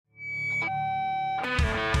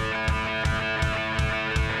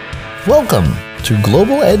Welcome to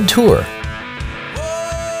Global Ed Tour.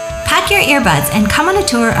 Pack your earbuds and come on a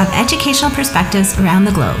tour of educational perspectives around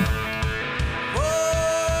the globe.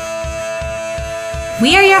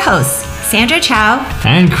 We are your hosts, Sandra Chow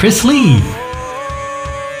and Chris Lee.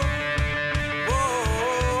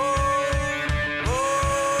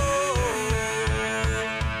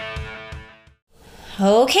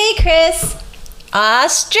 Okay, Chris.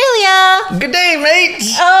 Australia. Good day, mate.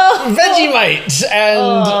 Oh, Vegemite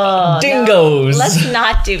and dingoes. No. Let's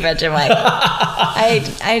not do Vegemite.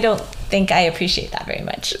 I don't think I appreciate that very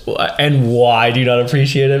much. And why do you not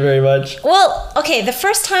appreciate it very much? Well, okay, the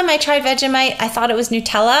first time I tried Vegemite, I thought it was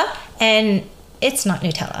Nutella, and it's not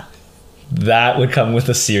Nutella. That would come with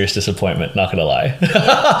a serious disappointment, not gonna lie. It's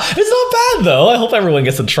not bad though. I hope everyone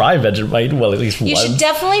gets to try Vegemite, well, at least once. You should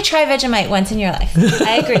definitely try Vegemite once in your life.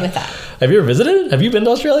 I agree with that. Have you ever visited? Have you been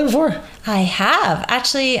to Australia before? I have.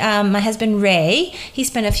 Actually, my husband Ray, he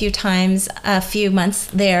spent a few months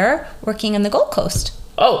there working on the Gold Coast.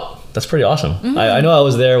 Oh, that's pretty awesome. Mm-hmm. I know I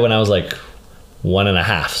was there when I was like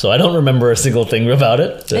 1.5, so I don't remember a single thing about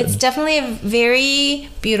it. It's definitely very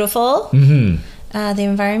beautiful. Mm-hmm. The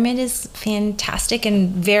environment is fantastic and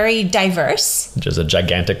very diverse. Just a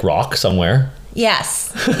gigantic rock somewhere.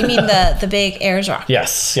 Yes. You mean the big Ayers Rock?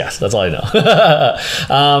 Yes, that's all I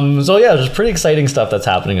know. So yeah, there's pretty exciting stuff that's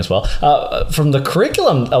happening as well. From the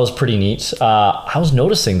curriculum, that was pretty neat. I was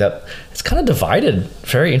noticing that it's kind of divided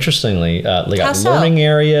very interestingly. They got learning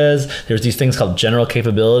areas. There's these things called general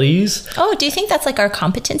capabilities. Oh, do you think that's like our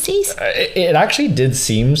competencies? It actually did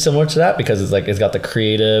seem similar to that because it's got the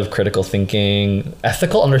creative, critical thinking,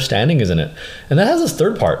 ethical understanding, isn't it? And that has this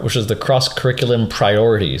third part, which is the cross-curriculum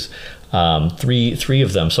priorities. Three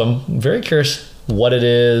of them. So I'm very curious what it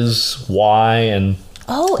is, why, and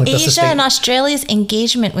Asia and Australia's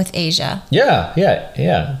engagement with Asia. Yeah.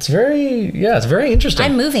 It's very interesting.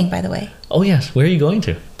 I'm moving, by the way. Oh yes, where are you going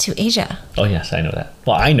to? To Asia. Oh yes, I know that.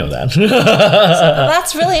 Well, I know that. So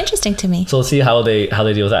that's really interesting to me. So let's see how they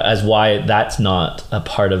deal with that, as why that's not a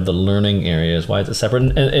part of the learning areas, why it's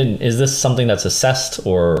separate, and is this something that's assessed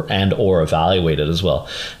or evaluated as well?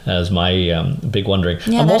 As my big wondering.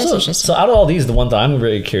 Yeah, that is interesting. So out of all these, the one that I'm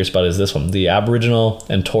really curious about is this one: the Aboriginal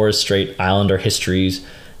and Torres Strait Islander histories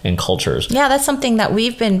and cultures. Yeah, that's something that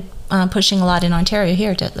we've been pushing a lot in Ontario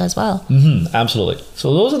here as well. Mm-hmm, absolutely.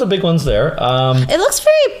 So those are the big ones there. It looks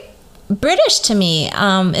very British to me.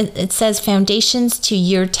 It says foundations to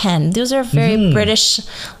year 10. Those are very British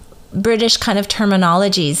kind of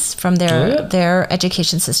terminologies from their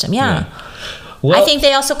education system. Yeah. Well, I think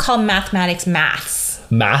they also call mathematics maths.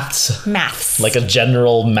 Maths, like a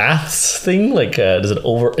general maths thing. Like, is it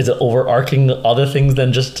overarching other things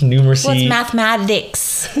than just numeracy? Well, it's mathematics,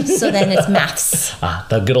 so then it's maths.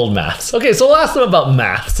 The good old maths. Okay, so we'll ask them about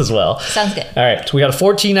maths as well. Sounds good. All right, so we got a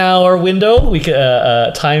 14-hour window. We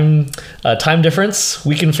time difference.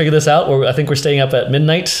 We can figure this out. I think we're staying up at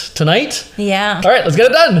midnight tonight. Yeah. All right, let's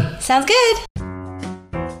get it done. Sounds good.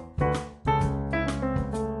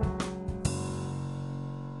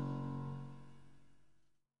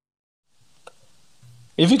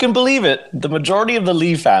 If you can believe it, the majority of the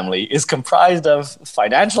Lee family is comprised of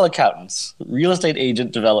financial accountants, real estate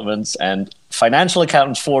agent developments, and financial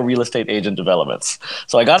accountants for real estate agent developments.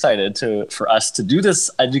 So I got excited for us to do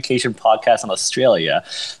this education podcast in Australia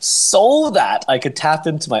so that I could tap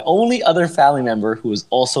into my only other family member who is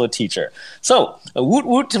also a teacher. So a woot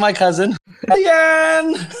woot to my cousin,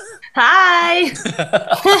 Diane. Hi.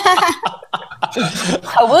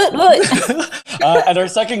 And our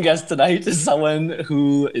second guest tonight is someone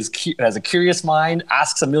who has a curious mind,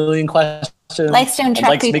 asks a million questions, likes to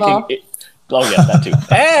interact people. That too.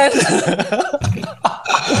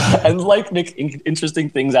 And like making interesting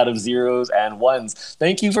things out of zeros and ones.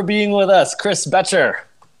 Thank you for being with us, Chris Betcher.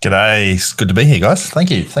 G'day. It's good to be here, guys. Thank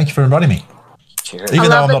you for inviting me. Cheers. Even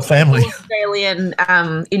though I'm not family. Australian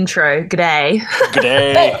intro. G'day.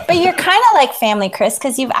 G'day. But you're kind of like family, Chris,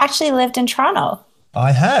 because you've actually lived in Toronto.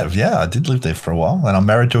 I have, yeah. I did live there for a while, and I'm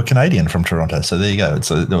married to a Canadian from Toronto. So there you go.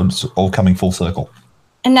 It's all coming full circle.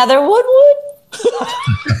 Another wood.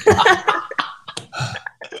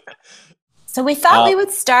 So we thought we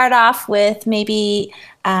would start off with maybe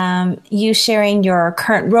you sharing your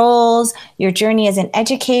current roles, your journey as an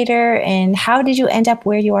educator, and how did you end up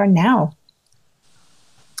where you are now?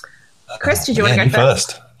 Chris, did you want to go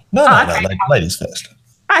first? No, ladies first.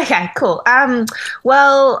 Okay, cool.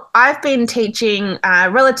 Well, I've been teaching a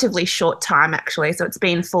relatively short time, actually. So it's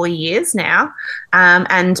been 4 years now.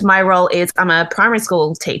 And my role is I'm a primary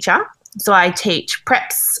school teacher. So I teach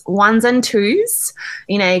preps 1s and 2s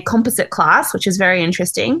in a composite class, which is very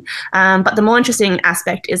interesting. But the more interesting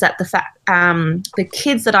aspect is that the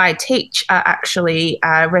kids that I teach are actually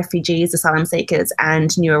refugees, asylum seekers,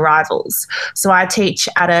 and new arrivals. So I teach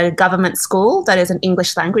at a government school that is an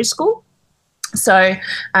English language school. So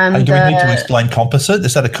do we need to explain composite?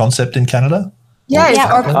 Is that a concept in Canada?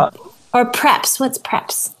 Yeah, or preps. What's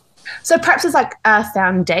preps? So preps is like a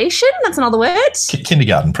foundation. That's another word.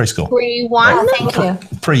 Kindergarten, preschool. Pre-1. Oh, thank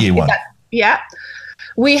you. Pre-year 1. Yeah.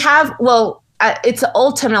 We have, it's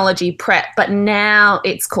all terminology prep, but now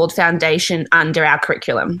it's called foundation under our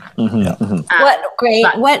curriculum. What grade,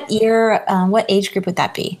 what year, what age group would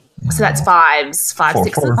that be? So that's 5s, 5,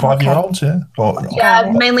 6. 4 and 5-year-olds,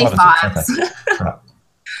 yeah? Mainly 5s. Okay. Right.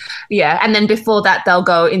 Yeah, and then before that, they'll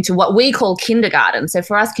go into what we call kindergarten. So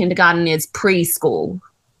for us, kindergarten is preschool.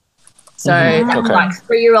 So that's like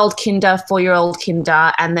 3-year-old kinder, 4-year-old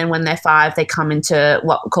kinder, and then when they're 5, they come into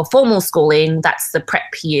what we call formal schooling. That's the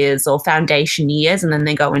prep years or foundation years, and then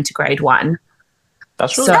they go into grade 1.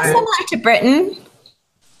 That's really That's similar to Britain.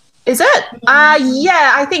 Is it?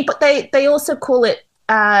 Yeah, I think, but they also call it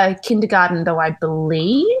kindergarten, though, I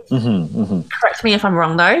believe. Correct me if I'm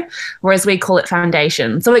wrong, though, whereas we call it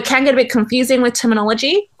foundation. So it can get a bit confusing with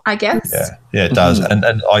terminology, I guess. Yeah, it does. And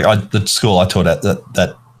the school I taught at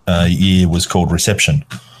that year was called reception.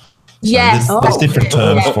 So yes. There's different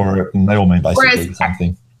terms for it, and they all mean basically the same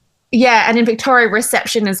thing. Yeah, and in Victoria,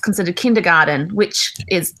 reception is considered kindergarten, which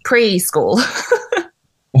is preschool.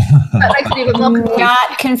 That makes it even more confusing.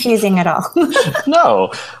 Not confusing at all.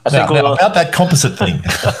 No. Now, about that composite thing.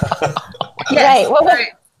 Yes. Right.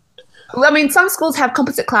 I mean, some schools have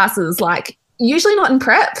composite classes, like usually not in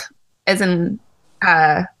prep, as in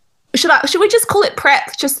should we just call it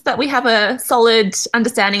prep just so that we have a solid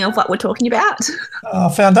understanding of what we're talking about?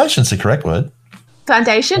 Foundation's the correct word.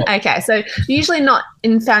 Foundation? Okay. So usually not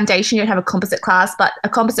in foundation you'd have a composite class, but a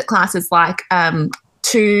composite class is like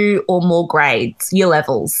 2 or more grades, year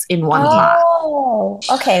levels in one class. Oh,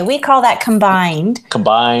 okay. We call that combined.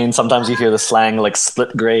 Combined. Sometimes you hear the slang like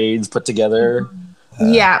split grades put together.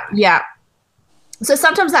 Yeah. So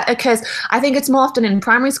sometimes that occurs. I think it's more often in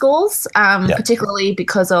primary schools, particularly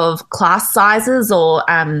because of class sizes or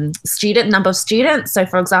number of students. So,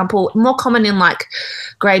 for example, more common in like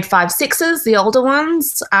grade 5, 6s, the older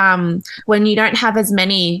ones, when you don't have as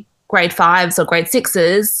many grade 5s or grade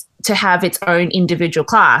 6s to have its own individual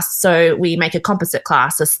class. So we make a composite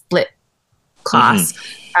class, a split class,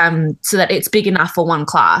 so that it's big enough for one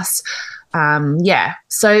class.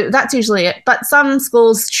 So that's usually it. But some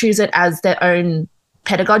schools choose it as their own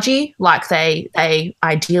pedagogy, like they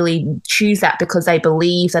ideally choose that because they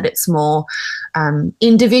believe that it's more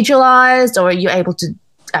individualized, or you're able to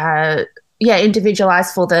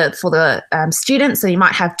individualize for the students. So you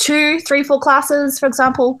might have 2, 3, 4 classes, for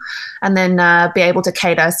example, and then be able to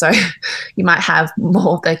cater. So you might have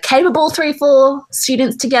more the capable 3, 4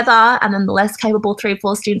 students together, and then the less capable 3,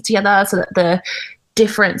 4 students together, so that the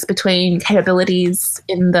difference between capabilities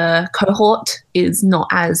in the cohort is not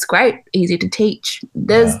as great, easy to teach.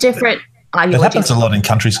 There's different ideologies. It happens a lot in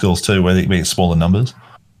country schools too, where we get smaller numbers.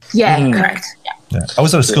 Yeah, correct. Yeah. I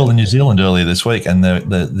was at a school in New Zealand earlier this week, and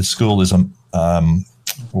the school is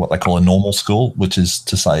what they call a normal school, which is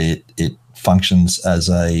to say it functions as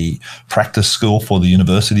a practice school for the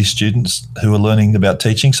university students who are learning about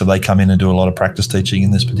teaching. So they come in and do a lot of practice teaching in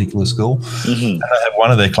this particular school. And they have one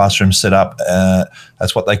of their classrooms set up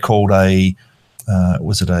as what they called a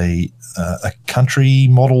country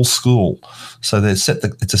model school. So it's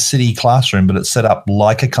a city classroom, but it's set up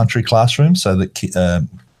like a country classroom, so that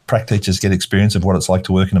prac teachers get experience of what it's like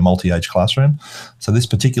to work in a multi-age classroom. So this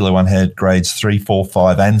particular one had grades 3, 4,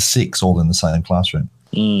 5, and 6 all in the same classroom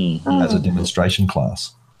as a demonstration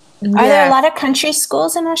class. Are there a lot of country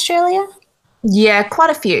schools in Australia? Yeah, quite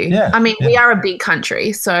a few. Yeah, I mean, we are a big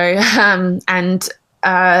country, so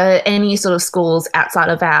any sort of schools outside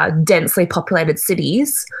of our densely populated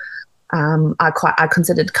cities are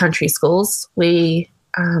considered country schools. We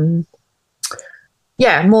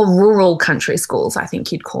more rural country schools, I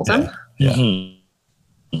think you'd call them.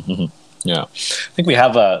 Yeah, I think we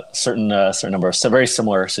have a certain number of very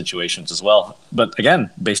similar situations as well. But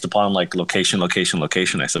again, based upon like location,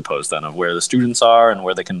 I suppose, then of where the students are and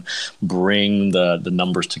where they can bring the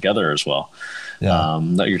numbers together as well.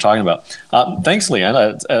 That you're talking about. Thanks,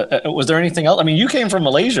 Leanne. Was there anything else? I mean, you came from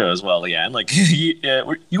Malaysia as well, Leanne. Like,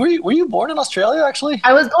 were you born in Australia, actually?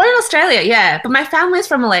 I was born in Australia, yeah. But my family's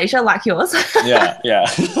from Malaysia, like yours. Yeah.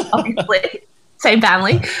 Obviously. Same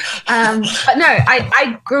family. But no,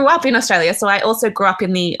 I grew up in Australia, so I also grew up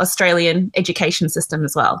in the Australian education system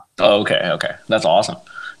as well. Oh, okay. That's awesome.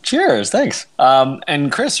 Cheers. Thanks.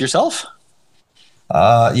 And Chris, yourself?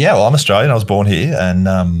 Well, I'm Australian. I was born here, and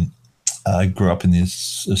I grew up in the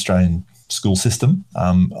Australian school system.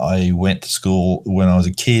 I went to school when I was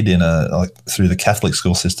a kid through the Catholic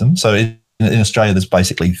school system. So in Australia, there's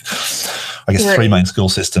basically, I guess, three main school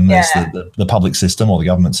systems. There's the public system or the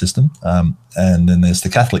government system, and then there's the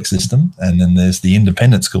Catholic system, and then there's the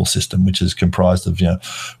independent school system, which is comprised of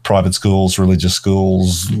private schools, religious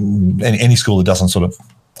schools, any school that doesn't sort of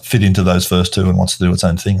fit into those first two and wants to do its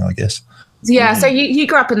own thing, I guess. Yeah, so you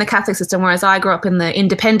grew up in the Catholic system, whereas I grew up in the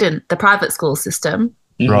independent, the private school system.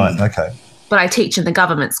 Right, okay. But I teach in the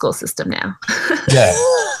government school system now. Yeah,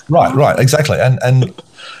 right, exactly. And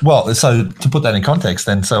well, so to put that in context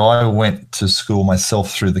then, so I went to school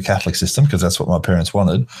myself through the Catholic system because that's what my parents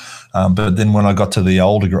wanted. But then when I got to the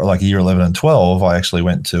older, like year 11 and 12, I actually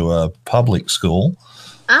went to a public school.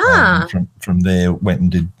 From there,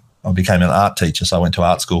 I became an art teacher, so I went to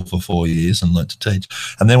art school for 4 years and learned to teach.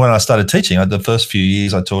 And then when I started teaching, the first few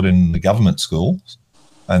years I taught in the government school,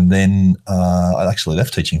 and then I actually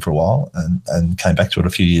left teaching for a while and came back to it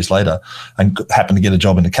a few years later and happened to get a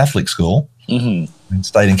job in a Catholic school and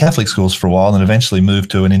stayed in Catholic schools for a while and eventually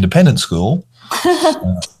moved to an independent school.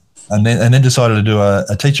 And then decided to do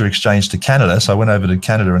a teacher exchange to Canada. So I went over to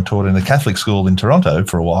Canada and taught in a Catholic school in Toronto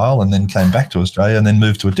for a while and then came back to Australia and then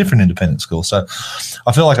moved to a different independent school. So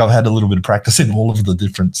I feel like I've had a little bit of practice in all of the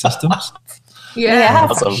different systems. Yeah,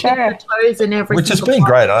 for sure. Which has been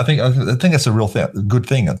great. I think it's a real good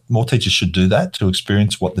thing. More teachers should do that to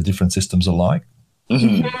experience what the different systems are like.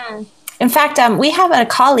 Mm-hmm. In fact, we have a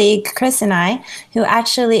colleague, Chris and I, who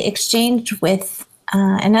actually exchanged with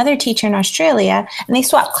another teacher in Australia, and they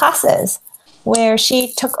swapped classes where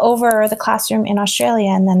she took over the classroom in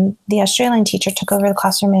Australia and then the Australian teacher took over the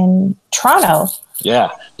classroom in Toronto.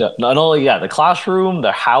 Yeah. Not only, the classroom,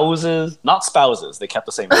 the houses, not spouses, they kept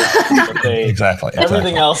the same class, but Exactly.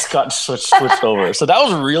 Everything else got switched over. So that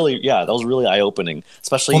was really eye-opening,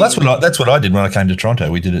 especially. Well, that's what I did when I came to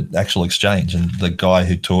Toronto. We did an actual exchange, and the guy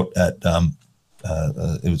who taught at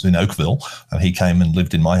it was in Oakville, and he came and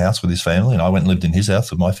lived in my house with his family, and I went and lived in his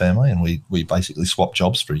house with my family, and we basically swapped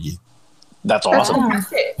jobs for a year. That's awesome.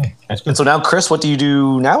 And so now, Chris, what do you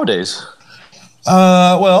do nowadays?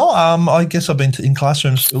 I guess I've been in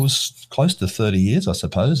classrooms. It was close to 30 years, I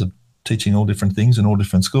suppose, of teaching all different things in all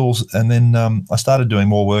different schools. And then I started doing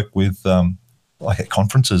more work with like at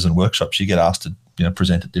conferences and workshops. You get asked to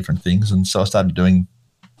present at different things, and so I started doing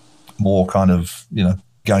more kind of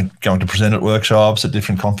going to present at workshops at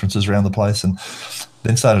different conferences around the place, and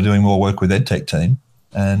then started doing more work with EdTech team.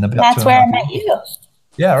 And that's where I met you.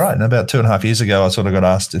 Yeah, right. And about 2.5 years ago, I sort of got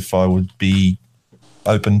asked if I would be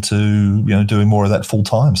open to doing more of that full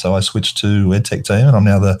time. So I switched to EdTech team, and I'm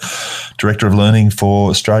now the Director of Learning for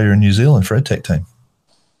Australia and New Zealand for EdTech team.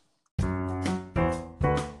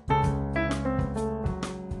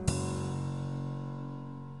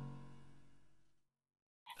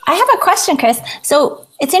 I have a question, Chris. So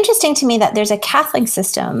it's interesting to me that there's a Catholic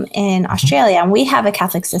system in Australia, and we have a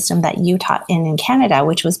Catholic system that you taught in Canada,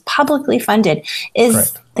 which was publicly funded. Is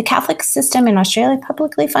Correct. The Catholic system in Australia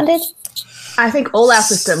publicly funded? I think all our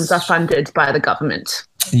systems are funded by the government.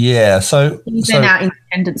 Yeah, so even our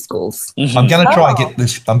independent schools. Mm-hmm. I'm going to try and get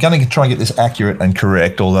this. I'm going to try and get this accurate and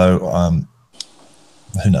correct. Although,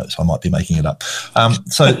 who knows? I might be making it up.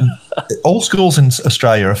 So, all schools in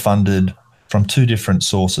Australia are funded from two different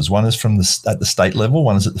sources. One is at the state level.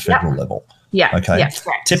 One is at the federal level. Yeah. Okay. Yeah,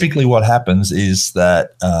 typically, what happens is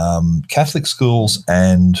that Catholic schools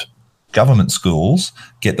and government schools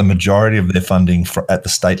get the majority of their funding at the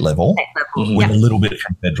state level, with a little bit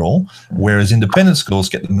from federal, whereas independent schools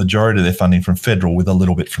get the majority of their funding from federal with a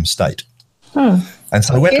little bit from state. And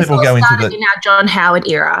so when people go into in our John Howard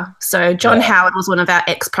era, so John Howard was one of our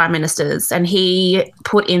ex-prime ministers, and he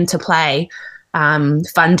put into play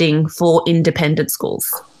funding for independent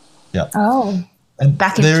schools. Yeah. Oh. And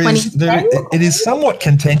back in 2010? It is somewhat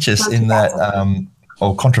contentious in that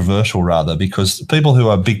or controversial rather, because people who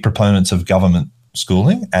are big proponents of government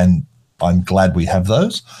schooling, and I'm glad we have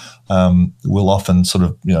those, will often sort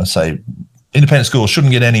of, say independent schools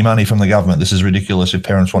shouldn't get any money from the government. This is ridiculous. If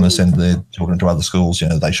parents want to send their children to other schools,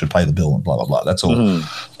 they should pay the bill and blah, blah, blah. That's all. And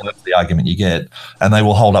that's the argument you get. And they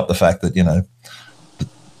will hold up the fact that, the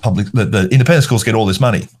independent schools get all this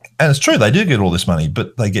money. And it's true, they do get all this money,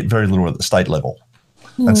 but they get very little at the state level.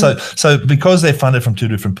 And so because they're funded from two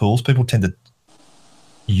different pools, people tend to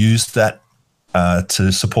use that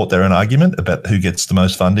to support their own argument about who gets the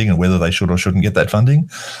most funding and whether they should or shouldn't get that funding.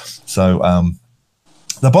 So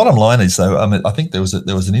The bottom line is, though, I mean, I think there was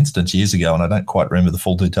an instance years ago, and I don't quite remember the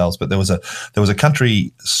full details, but there was a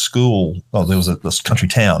country school. Well, there was a country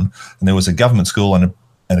town, and there was a government school and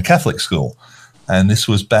a Catholic school. And this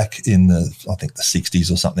was back in the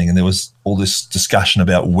 60s or something. And there was all this discussion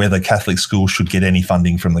about whether Catholic schools should get any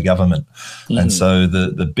funding from the government. Mm-hmm. And so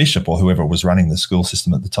the bishop or whoever was running the school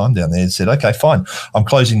system at the time down there said, okay, fine, I'm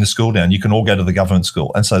closing the school down. You can all go to the government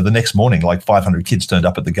school. And so the next morning, like 500 kids turned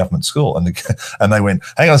up at the government school and they went,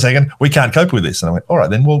 hang on a second, we can't cope with this. And I went, all right,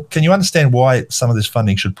 then, well, can you understand why some of this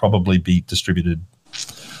funding should probably be distributed,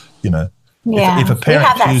 Yeah, if a parent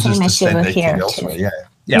chooses to send their kid elsewhere,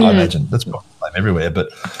 I imagine that's probably everywhere.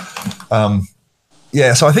 But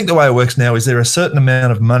so I think the way it works now is there a certain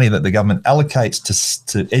amount of money that the government allocates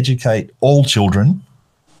to educate all children.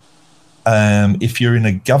 If you're in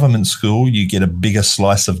a government school, you get a bigger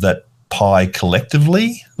slice of that pie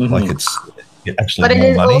collectively. Mm-hmm. Like it's actually but more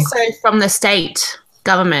it is money. Also from the state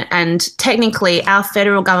government, and technically our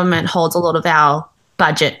federal government holds a lot of our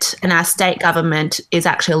budget, and our state government is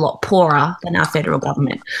actually a lot poorer than our federal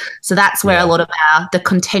government. So that's where a lot of the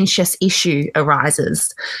contentious issue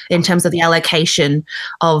arises in terms of the allocation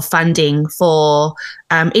of funding for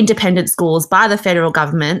independent schools by the federal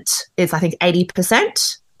government is, I think,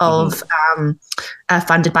 80% of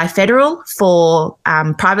funded by federal for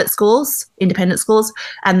private schools, independent schools,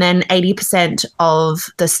 and then 80% of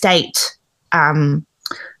the state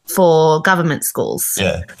for government schools.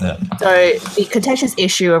 Yeah. So the contentious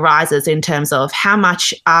issue arises in terms of how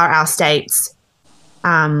much are our states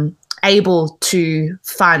able to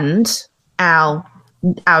fund our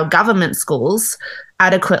government schools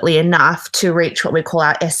adequately enough to reach what we call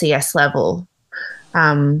our SES level.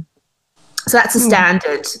 So that's a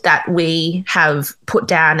standard that we have put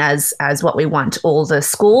down as what we want all the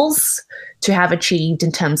schools to have achieved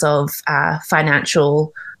in terms of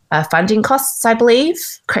financial funding costs, I believe.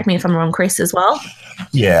 Correct me if I'm wrong, Chris, as well.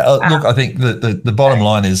 Yeah, look, I think the bottom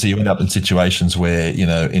line is you end up in situations where, you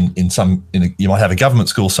might have a government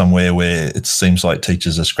school somewhere where it seems like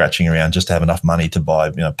teachers are scratching around just to have enough money to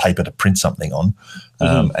buy, paper to print something on.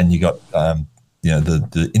 And you got,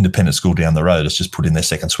 the independent school down the road has just put in their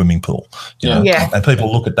second swimming pool. And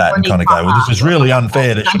people look at that and kind of go, well, this is really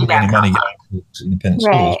unfair. There shouldn't be any money going to independent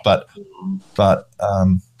schools. But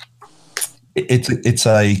it's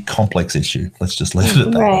a complex issue. Let's just leave it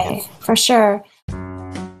at that. Right, for sure.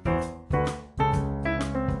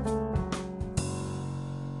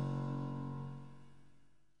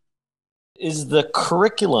 Is the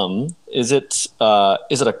curriculum, is it a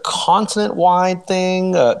continent-wide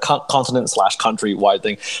thing, continent/country-wide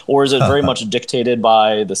thing, or is it very much dictated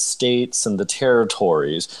by the states and the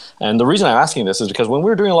territories? And the reason I'm asking this is because when we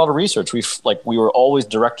were doing a lot of research, we were always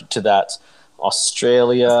directed to that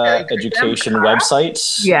Australia education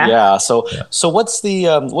website. Yeah. So what's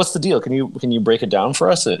the deal? Can you break it down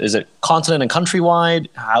for us? Is it continent and countrywide?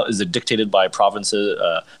 How is it dictated by provinces,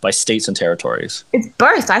 by states and territories? It's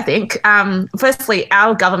both, I think. Firstly,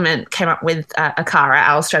 our government came up with ACARA,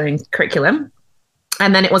 our Australian curriculum,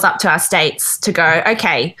 and then it was up to our states to go,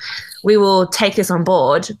 okay, we will take this on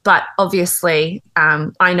board. But obviously,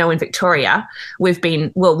 I know in Victoria, we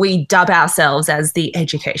dub ourselves as the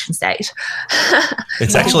education state.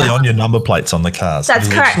 It's actually on your number plates on the cars. That's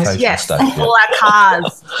correct, yes. All our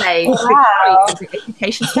cars say Victoria is the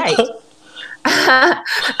education state.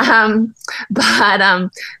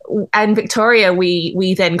 And Victoria,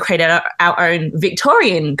 we then created our own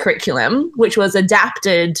Victorian curriculum, which was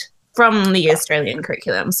adapted from the Australian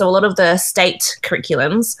curriculum. So a lot of the state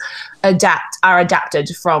curriculums are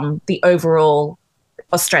adapted from the overall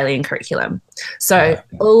Australian curriculum. So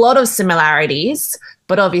a lot of similarities,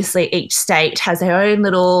 but obviously each state has their own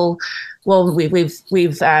little. Well, we've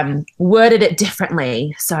worded it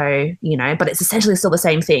differently. So but it's essentially still the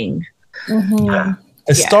same thing. Mm-hmm.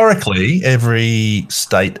 Historically, every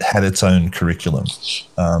state had its own curriculum,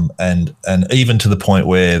 and even to the point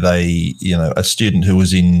where they, a student who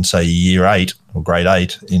was in, say, year 8 or grade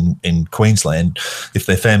 8 in Queensland, if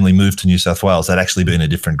their family moved to New South Wales, they'd actually be in a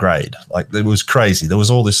different grade. Like, it was crazy. There was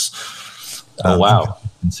all this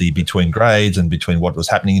inconsistency between grades and between what was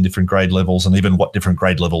happening in different grade levels and even what different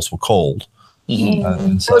grade levels were called.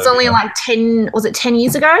 Mm-hmm. So, it was only 10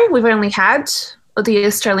 years ago we've only had the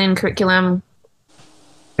Australian curriculum.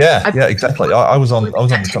 Yeah, exactly. I was on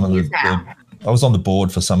some of I was on the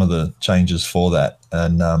board for some of the changes for that,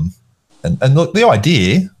 and look, the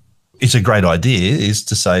idea, it's a great idea, is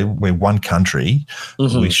to say we're one country,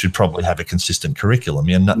 we should probably have a consistent curriculum.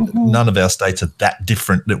 None of our states are that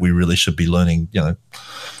different that we really should be learning,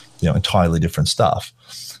 entirely different stuff.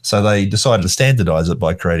 So they decided to standardise it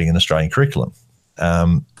by creating an Australian curriculum.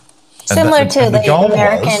 Similar to the goal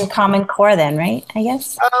American Common Core then, right? I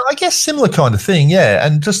guess. I guess similar kind of thing, yeah.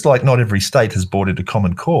 And just like not every state has bought into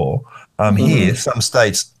Common Core, here, some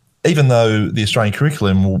states, even though the Australian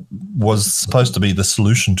curriculum was supposed to be the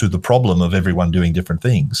solution to the problem of everyone doing different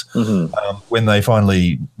things, when they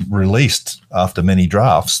finally released, after many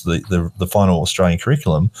drafts, the final Australian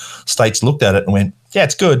curriculum, states looked at it and went, yeah,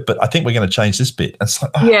 it's good, but I think we're going to change this bit. And it's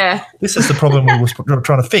like, this is the problem we were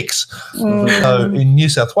trying to fix. So in New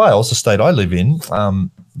South Wales, the state I live in,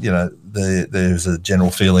 there's a general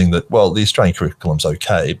feeling that, well, the Australian curriculum's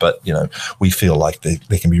okay, but, we feel like there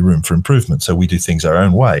can be room for improvement, so we do things our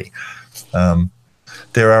own way.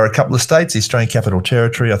 There are a couple of states, the Australian Capital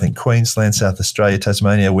Territory, I think Queensland, South Australia,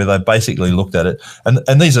 Tasmania, where they basically looked at it.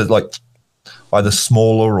 And these are like either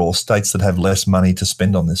smaller or states that have less money to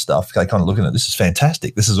spend on this stuff. They kind of looking at this is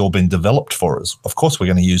fantastic. This has all been developed for us. Of course, we're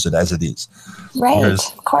going to use it as it is. Right,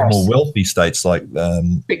 whereas of course. More wealthy states like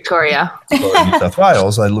Victoria, New South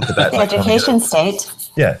Wales, they look at that. The education state.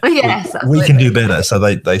 Yeah, yes, we can do better. So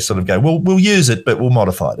they sort of go, we'll use it, but we'll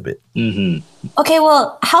modify it a bit. Okay,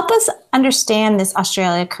 well, help us understand this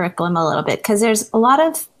Australia curriculum a little bit, because there's a lot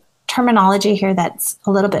of terminology here that's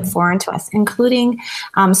a little bit foreign to us, including,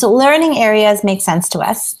 so learning areas make sense to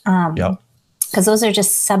us. Because those are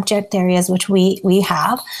just subject areas which we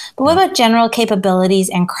have. But what about general capabilities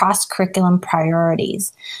and cross-curriculum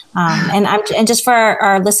priorities? And just for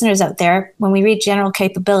our listeners out there, when we read general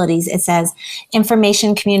capabilities, it says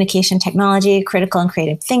information, communication technology, critical and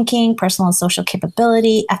creative thinking, personal and social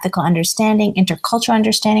capability, ethical understanding, intercultural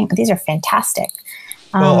understanding. These are fantastic.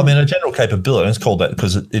 Well, I mean, a general capability, it's called that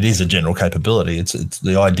because it is a general capability. It's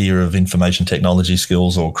the idea of information technology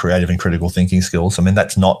skills or creative and critical thinking skills. I mean,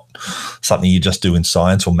 that's not something you just do in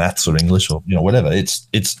science or maths or English or, whatever. It's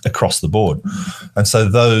across the board. And so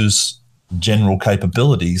those general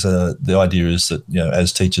capabilities, the idea is that,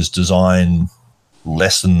 as teachers design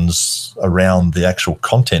lessons around the actual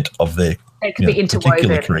content of their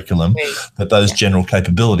particular curriculum, that those general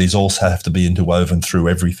capabilities also have to be interwoven through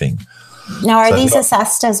everything. Now, are these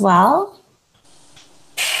assessed as well?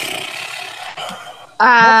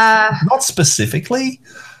 Not specifically.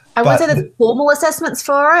 I would say there's formal assessments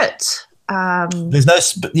for it.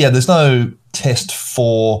 There's no test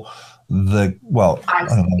for the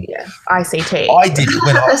ICT. I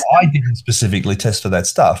didn't specifically test for that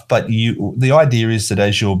stuff, but the idea is that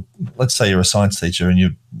as let's say you're a science teacher and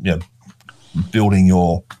you're building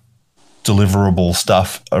your deliverable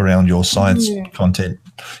stuff around your science content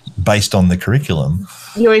based on the curriculum.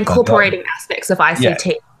 You're incorporating aspects of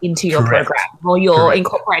ICT into your program, or you're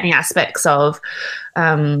incorporating aspects of,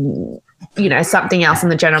 something else in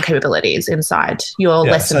the general capabilities inside your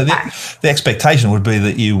lesson plan. The expectation would be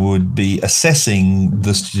that you would be assessing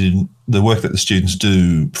the work that the students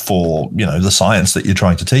do for, the science that you're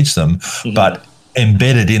trying to teach them, but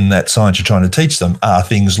embedded in that science you're trying to teach them are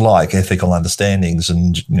things like ethical understandings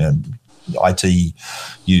and, IT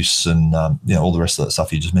use and all the rest of that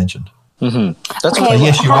stuff you just mentioned. That's okay. So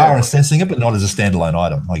yes, you are assessing it, but not as a standalone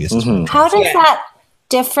item, I guess. How does that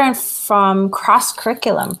differ from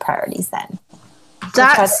cross-curriculum priorities then?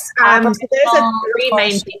 That's there's three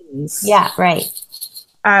main things. Yeah, right.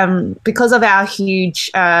 Because of our huge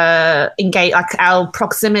our close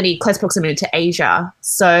proximity to Asia.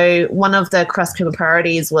 So one of the cross-curriculum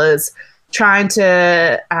priorities was trying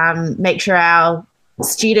to make sure our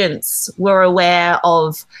students were aware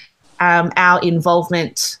of our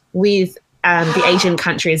involvement with the Asian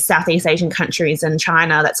countries, Southeast Asian countries, and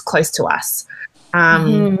China that's close to us.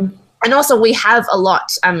 And also we have a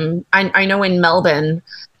lot. I know in Melbourne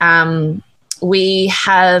we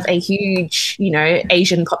have a huge,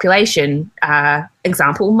 Asian population.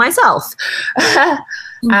 Example, myself.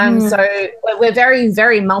 So we're very,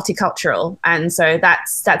 very multicultural, and so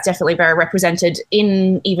that's definitely very represented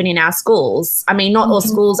even in our schools. I mean, not all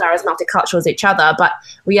schools are as multicultural as each other, but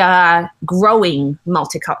we are growing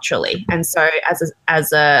multiculturally, and so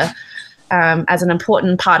as an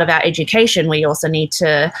important part of our education, we also need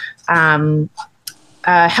to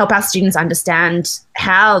help our students understand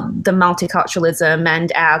how the multiculturalism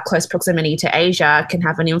and our close proximity to Asia can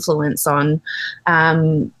have an influence on,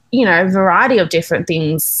 a variety of different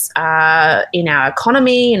things in our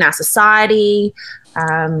economy, in our society,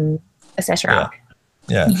 etc.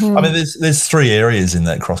 Yeah. I mean, there's three areas in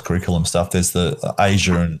that cross-curriculum stuff. There's the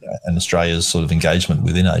Asia and Australia's sort of engagement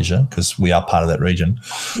within Asia, because we are part of that region.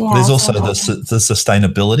 Yeah, there's also the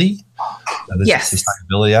sustainability. There's the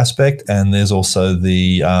sustainability aspect, and there's also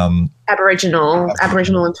the Aboriginal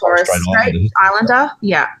and Torres Strait Islander.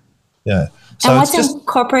 Yeah. Yeah. So and what's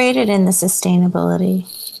incorporated in the sustainability?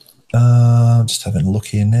 Just having a look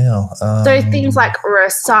here now. So things like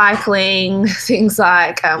recycling, things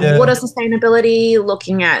like water sustainability,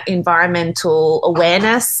 looking at environmental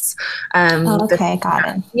awareness. Got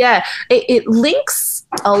it. Yeah, it links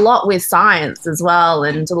a lot with science as well,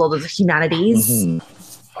 and a lot of the humanities.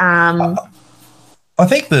 I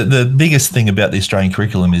think the biggest thing about the Australian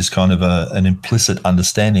curriculum is kind of an implicit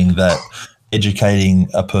understanding that educating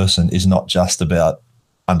a person is not just about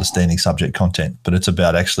understanding subject content, but it's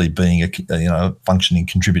about actually being a functioning,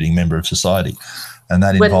 contributing member of society, and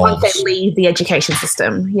that involves once they leave the education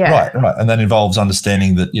system. Yeah, right, and that involves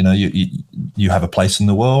understanding that you have a place in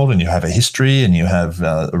the world, and you have a history, and you have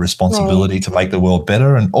a responsibility to make the world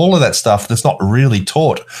better, and all of that stuff that's not really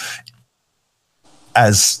taught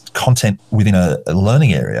as content within a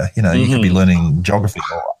learning area. You could be learning geography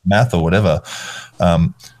or math or whatever.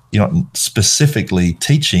 You're not specifically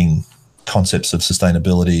teaching concepts of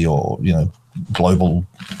sustainability or global,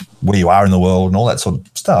 where you are in the world and all that sort of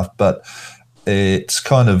stuff, but it's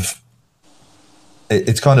kind of a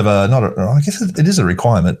I guess it is a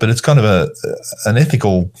requirement, but it's kind of an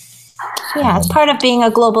ethical. Yeah, it's part of being a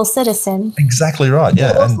global citizen. Exactly right.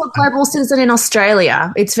 Yeah, also a global citizen in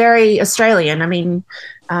Australia. It's very Australian. I mean,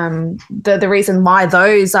 the reason why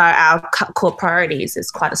those are our core priorities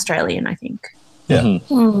is quite Australian, I think. Yeah.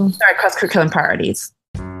 Sorry, cross-curriculum priorities.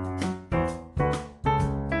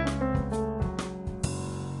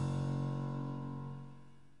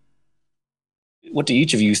 What do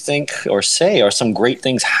each of you think or say are some great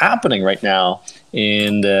things happening right now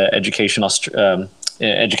in the education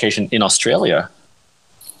in Australia?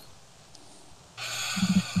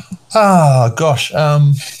 Gosh.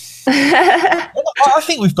 I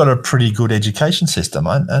think we've got a pretty good education system,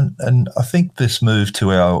 and I think this move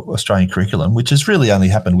to our Australian curriculum, which has really only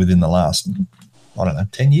happened within the last,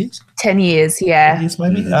 10 years? 10 years, yeah. 10 years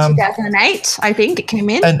maybe. 2008, I think it came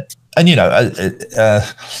in. And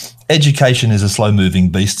education is a slow-moving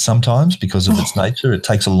beast sometimes because of its nature. It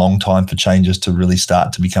takes a long time for changes to really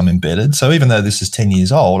start to become embedded. So even though this is 10 years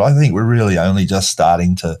old, I think we're really only just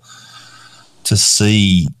starting to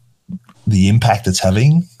see the impact it's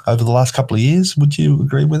having over the last couple of years. Would you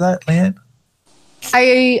agree with that, Leanne?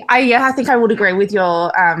 I think I would agree with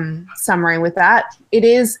your summary with that. It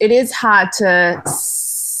is hard to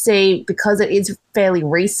see because it is fairly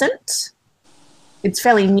recent. It's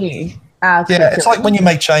fairly new. It's like when you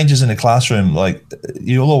make changes in a classroom, like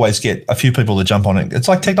you'll always get a few people to jump on it. It's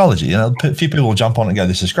like technology, a few people will jump on it and go,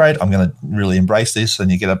 this is great, I'm going to really embrace this.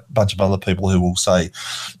 And you get a bunch of other people who will say,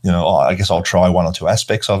 I guess I'll try one or two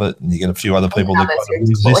aspects of it. And you get a few other people that kind of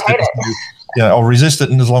resist it. I'll resist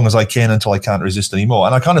it as long as I can until I can't resist anymore.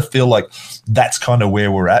 And I kind of feel like that's kind of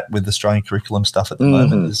where we're at with Australian curriculum stuff at the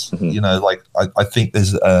moment. I think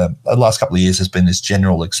there's the last couple of years has been this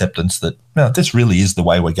general acceptance that this really is the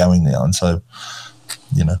way we're going now. And so,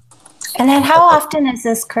 And then how often is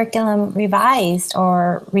this curriculum revised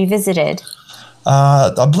or revisited?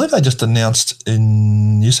 I believe they just announced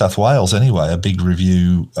in New South Wales anyway, a big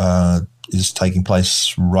review is taking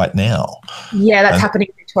place right now. Yeah, that's happening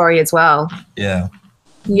in Victoria as well. Yeah.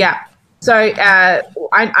 Yeah. So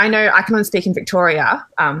I know I can only speak in Victoria,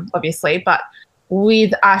 obviously, but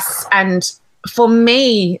with us, and for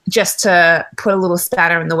me, just to put a little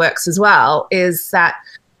spanner in the works as well, is that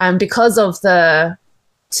because of the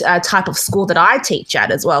type of school that I teach at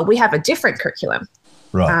as well, we have a different curriculum.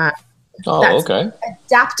 Right. Okay.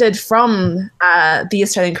 Adapted from the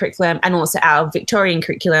Australian curriculum and also our Victorian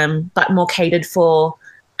curriculum, but more catered for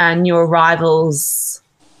new arrivals,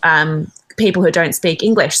 people who don't speak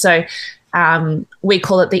English. So we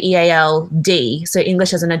call it the EALD, so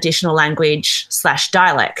English as an Additional Language /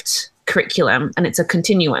 Dialect curriculum, and it's a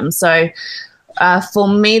continuum. So for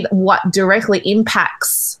me, what directly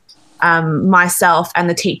impacts myself and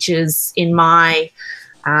the teachers in my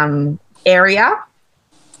area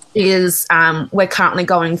is we're currently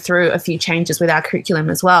going through a few changes with our curriculum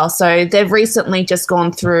as well. So they've recently just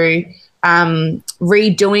gone through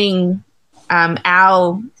redoing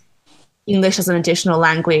our English as an Additional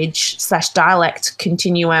Language / Dialect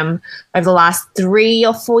continuum over the last 3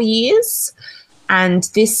 or 4 years. And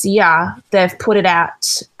this year they've put it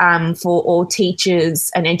out for all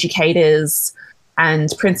teachers and educators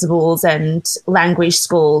and principals and language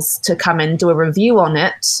schools to come and do a review on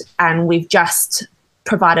it. And we've just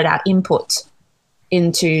provided our input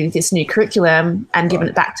into this new curriculum and given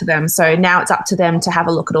it back to them. So now it's up to them to have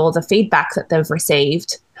a look at all the feedback that they've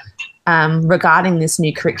received regarding this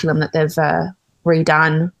new curriculum that they've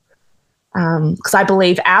redone. Because I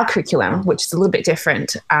believe our curriculum, which is a little bit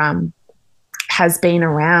different, has been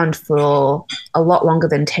around for a lot longer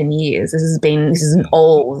than 10 years. This is an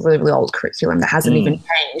old, really old curriculum that hasn't even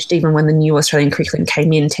changed, even when the new Australian curriculum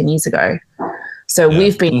came in 10 years ago. So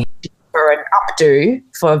we've been for an updo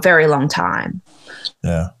for a very long time.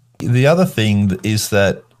 Yeah. The other thing is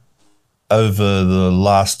that over the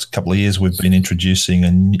last couple of years, we've been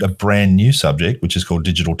introducing a brand new subject, which is called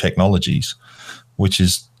digital technologies, which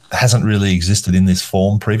hasn't really existed in this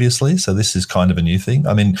form previously. So this is kind of a new thing.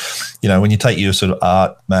 I mean, when you take your sort of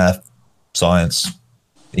art, math, science,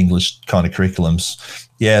 English kind of curriculums,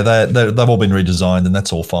 they've all been redesigned and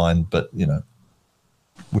that's all fine. But,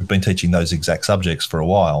 we've been teaching those exact subjects for a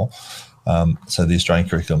while. So the Australian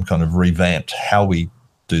curriculum kind of revamped how we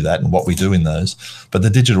do that and what we do in those. But the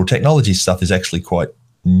digital technology stuff is actually quite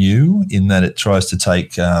new in that it tries to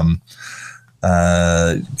take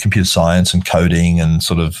computer science and coding and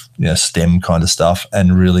sort of STEM kind of stuff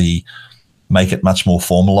and really make it much more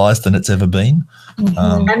formalized than it's ever been.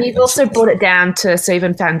 And you've also brought it down to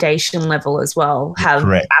even foundation level as well, have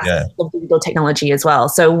aspects of digital technology as well.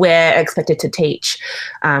 So we're expected to teach,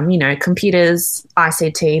 computers,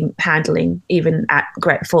 ICT handling, even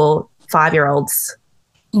for 5-year-olds.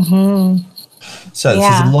 Mm-hmm. So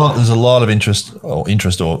there's a lot of interest or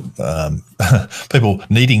people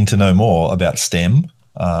needing to know more about STEM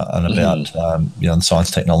and about the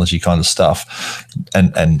science technology kind of stuff,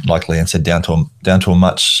 and like Leanne said, down to a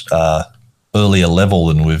much earlier level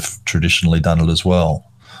than we've traditionally done it as well.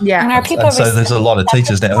 Yeah, and so there's a lot of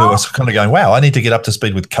teachers now who are kind of going, "Wow, I need to get up to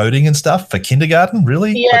speed with coding and stuff for kindergarten."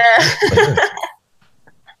 Really? Yeah.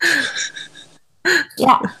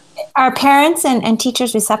 Yeah. Are parents and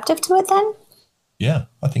teachers receptive to it then? Yeah,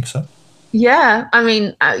 I think so. Yeah. I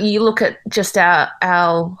mean, you look at just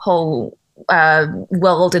our whole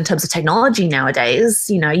world in terms of technology nowadays,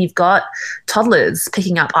 you've got toddlers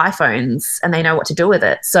picking up iPhones and they know what to do with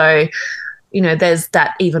it. So, there's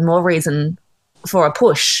that even more reason for a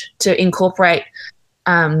push to incorporate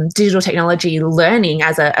digital technology learning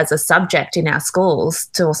as a subject in our schools,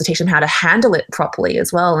 to also teach them how to handle it properly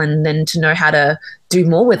as well, and then to know how to do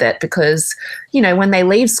more with it, because when they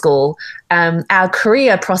leave school, our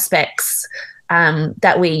career prospects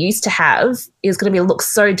that we used to have is going to look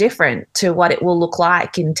so different to what it will look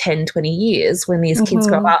like in 10, 20 years when these kids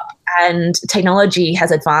grow up, and technology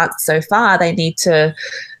has advanced so far. They need to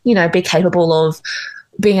be capable of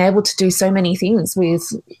being able to do so many things with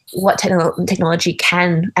what technology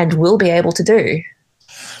can and will be able to do.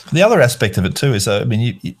 The other aspect of it too is,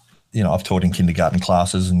 I've taught in kindergarten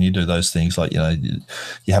classes, and you do those things like,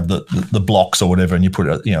 you have the blocks or whatever, and you put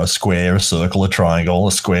a square, a circle, a triangle,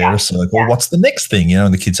 a square, a circle. Yeah. What's the next thing?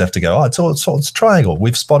 And the kids have to go, it's a triangle.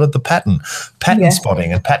 We've spotted the pattern. Pattern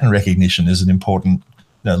spotting and pattern recognition is an important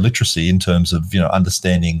literacy in terms of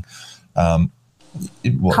understanding.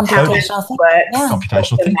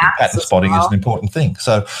 Computational thinking, pattern spotting is an important thing.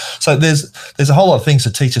 So there's a whole lot of things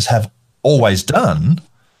that teachers have always done,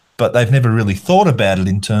 but they've never really thought about it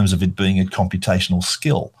in terms of it being a computational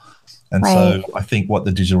skill. And so I think what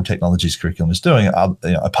the digital technologies curriculum is doing,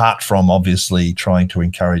 apart from obviously trying to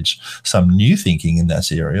encourage some new thinking in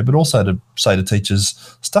that area, but also to say to teachers,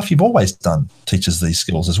 stuff you've always done teaches these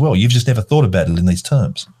skills as well. You've just never thought about it in these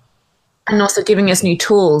terms. And also giving us new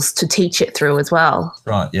tools to teach it through as well.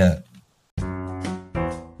 Right, yeah.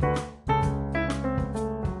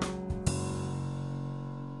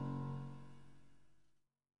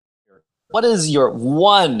 What is your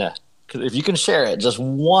one, if you can share it, just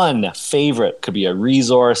one favorite, could be a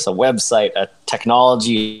resource, a website, a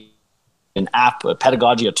technology, an app, a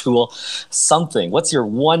pedagogy, a tool, something. What's your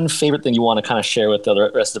one favorite thing you want to kind of share with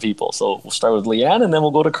the rest of the people? So we'll start with Leanne and then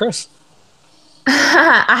we'll go to Chris.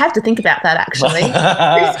 I have to think about that, actually.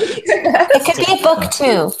 It could be a book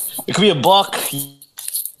too. It could be a book.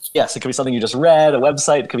 Yes, it could be something you just read, a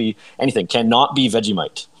website. It could be anything. Cannot be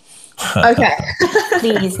Vegemite. Okay.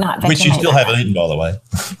 Please not Vegemite. Which you still haven't eaten, by the way.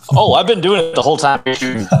 Oh, I've been doing it the whole time.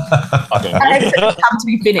 Okay. Come to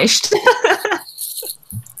be finished.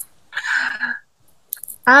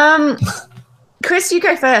 Chris, you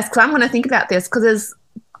go first, because I'm going to think about this, because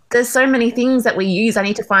there's so many things that we use. I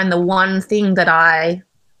need to find the one thing that I.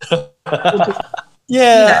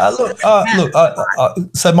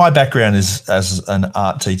 So my background is as an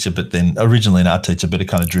art teacher, but then originally an art teacher, but it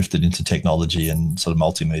kind of drifted into technology and sort of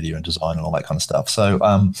multimedia and design and all that kind of stuff. So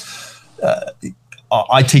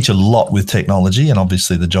I teach a lot with technology, and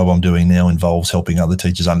obviously the job I'm doing now involves helping other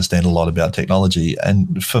teachers understand a lot about technology.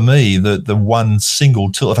 And for me, the one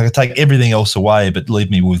single tool, if I could take everything else away but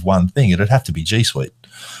leave me with one thing, it'd have to be G Suite.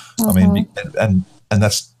 I mean, and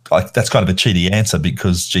that's kind of a cheaty answer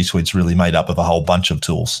because G Suite's really made up of a whole bunch of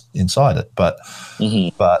tools inside it. But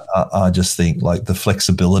I just think like the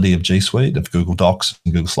flexibility of G Suite, of Google Docs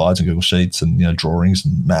and Google Slides and Google Sheets and drawings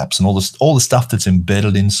and maps and all the stuff that's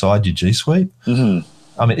embedded inside your G Suite.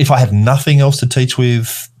 I mean, if I had nothing else to teach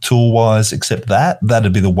with tool-wise except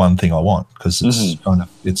that'd be the one thing I want because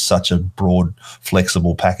it's such a broad,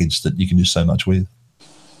 flexible package that you can do so much with.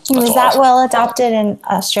 Was that well adopted in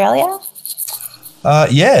Australia?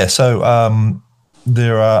 Yeah. So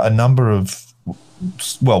there are a number of,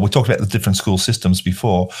 we talked about the different school systems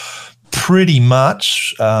before. Pretty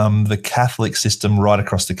much the Catholic system right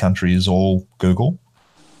across the country is all Google.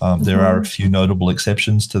 There are a few notable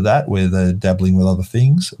exceptions to that where they're dabbling with other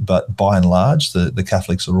things, but by and large, the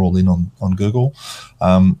Catholics are all in on Google.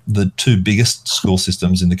 The two biggest school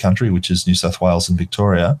systems in the country, which is New South Wales and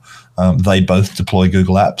Victoria, they both deploy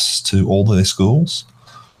Google Apps to all of their schools.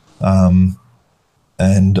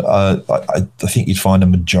 And I think you'd find a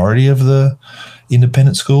majority of the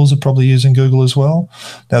independent schools are probably using Google as well.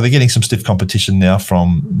 Now, they're getting some stiff competition now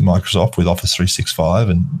from Microsoft with Office 365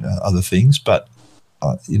 and other things, but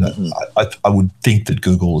I would think that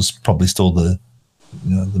Google is probably still the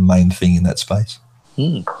main thing in that space.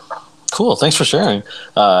 Cool. Thanks for sharing.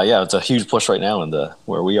 Yeah, it's a huge push right now in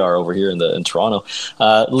where we are over here in Toronto.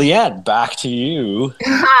 Leanne, back to you.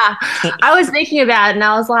 I was thinking about it and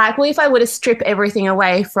I was like, well, if I were to strip everything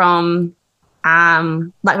away from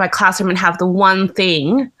like my classroom and have the one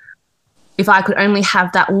thing, if I could only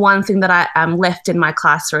have that one thing that I left in my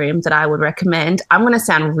classroom that I would recommend, I'm going to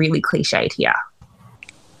sound really cliched here.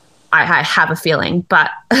 I have a feeling,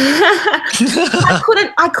 but I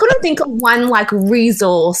couldn't think of one like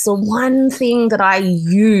resource or one thing that I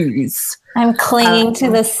use. I'm clinging to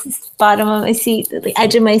the bottom of my seat, the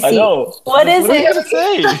edge of my seat. I know. What is it? it? What do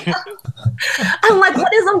you say? I'm like,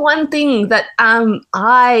 what is the one thing that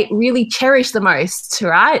I really cherish the most,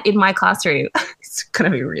 right, in my classroom? It's going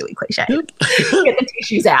to be really cliche. Get the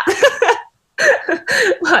tissues out.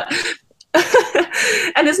 But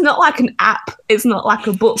and it's not like an app. It's not like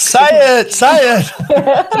a book. Say it. It's not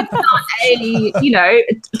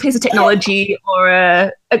a piece of technology or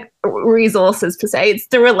a resources per se. It's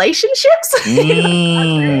the relationships.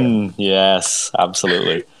 Yes,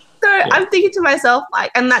 absolutely. So I'm thinking to myself,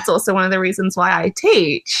 like, and that's also one of the reasons why I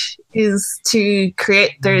teach is to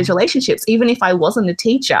create those relationships. Even if I wasn't a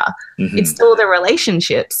teacher, it's still the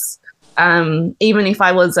relationships. Even if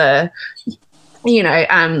I was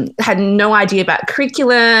had no idea about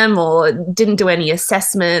curriculum or didn't do any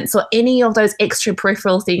assessments or any of those extra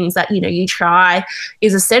peripheral things that, you try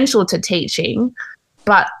is essential to teaching.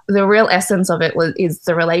 But the real essence of it is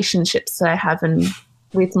the relationships that I have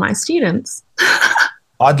with my students.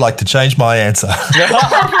 I'd like to change my answer. You're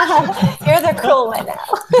the cool one now.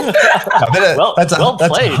 That's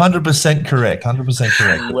 100% correct. 100%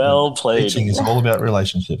 correct. Well played. Teaching is all about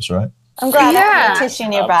relationships, right? I'm glad I have a tissue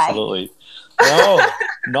nearby. Absolutely. No,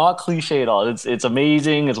 not cliche at all. It's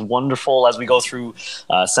amazing. It's wonderful as we go through,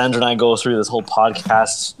 Sandra and I go through this whole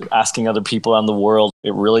podcast, asking other people around the world.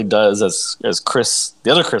 It really does, as Chris,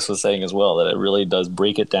 the other Chris was saying as well, that it really does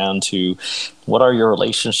break it down to what are your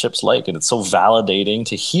relationships like? And it's so validating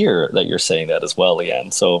to hear that you're saying that as well,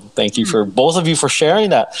 Leanne. So thank you for both of you for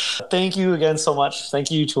sharing that. Thank you again so much.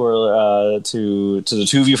 Thank you to our to the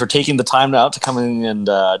two of you for taking the time out to come in and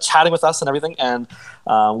chatting with us and everything. And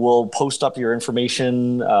we'll post up your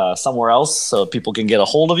information somewhere else so people can get a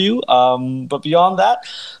hold of you. But beyond that,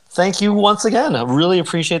 thank you once again. I really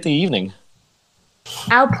appreciate the evening.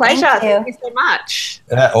 Our pleasure. Thank you so much.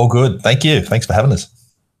 Yeah, all good. Thank you. Thanks for having us.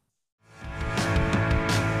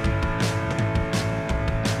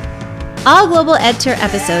 All Global EdTour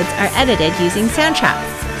episodes are edited using Soundtrap.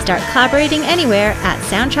 Start collaborating anywhere at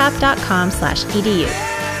soundtrap.com/edu.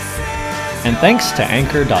 And thanks to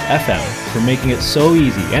Anchor.fm for making it so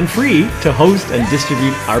easy and free to host and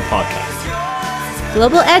distribute our podcast.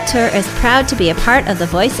 Global EdTour is proud to be a part of the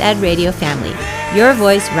Voice Ed Radio family. Your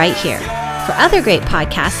voice right here. For other great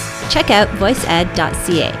podcasts, check out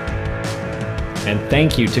voiceed.ca. And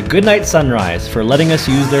thank you to Goodnight Sunrise for letting us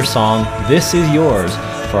use their song This Is Yours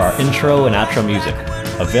for our intro and outro music.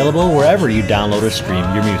 Available wherever you download or stream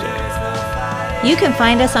your music. You can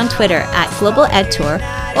find us on Twitter at Global EdTour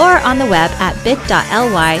or on the web at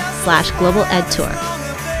bit.ly/Global EdTour.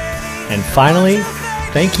 And finally,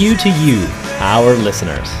 thank you to you, our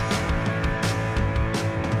listeners.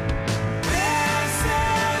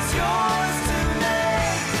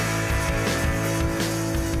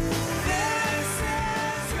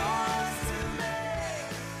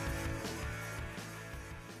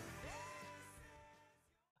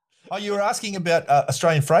 Oh, you were asking about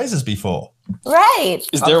Australian phrases before. Right.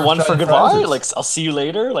 Is there one for goodbye? Phrases. Like, I'll see you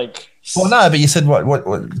later? Like, Well, no, but you said what,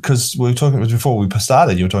 because we were talking before we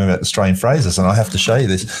started, you were talking about Australian phrases, and I have to show you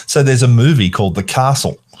this. So there's a movie called The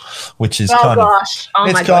Castle, which is kind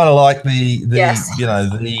of like the Yes. you know,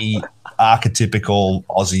 the archetypical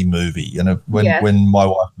Aussie movie. You know, when my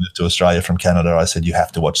wife moved to Australia from Canada, I said, you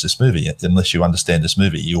have to watch this movie. Unless you understand this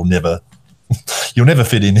movie, you'll never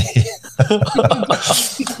fit in here.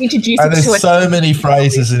 And there's so many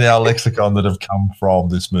phrases in our lexicon that have come from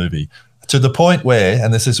this movie, to the point where,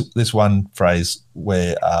 and this is this one phrase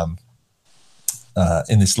where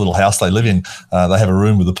in this little house they live in, they have a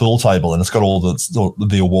room with a pool table, and it's got all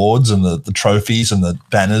the awards and the trophies and the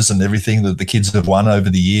banners and everything that the kids have won over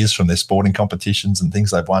the years from their sporting competitions and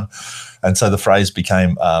things they've won. And so the phrase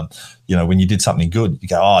became, you know, when you did something good, you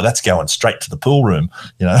go, oh, that's going straight to the pool room,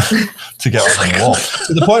 you know, to go up on the wall.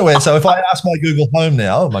 To the point where, so if I ask my Google Home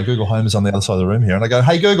now, my Google Home is on the other side of the room here, and I go,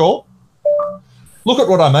 hey, Google, look at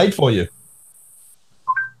what I made for you.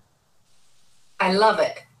 I love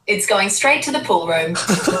it. It's going straight to the pool room.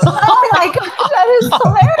 Oh my God, that is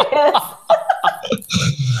hilarious.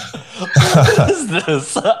 what is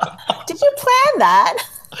this? Did you plan that?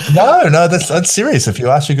 No, that's serious. If you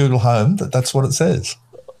ask your Google Home, that's what it says.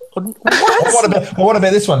 What about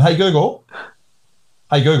this one? Hey Google,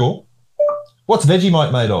 what's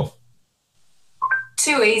Vegemite made of?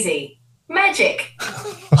 Too easy. Magic.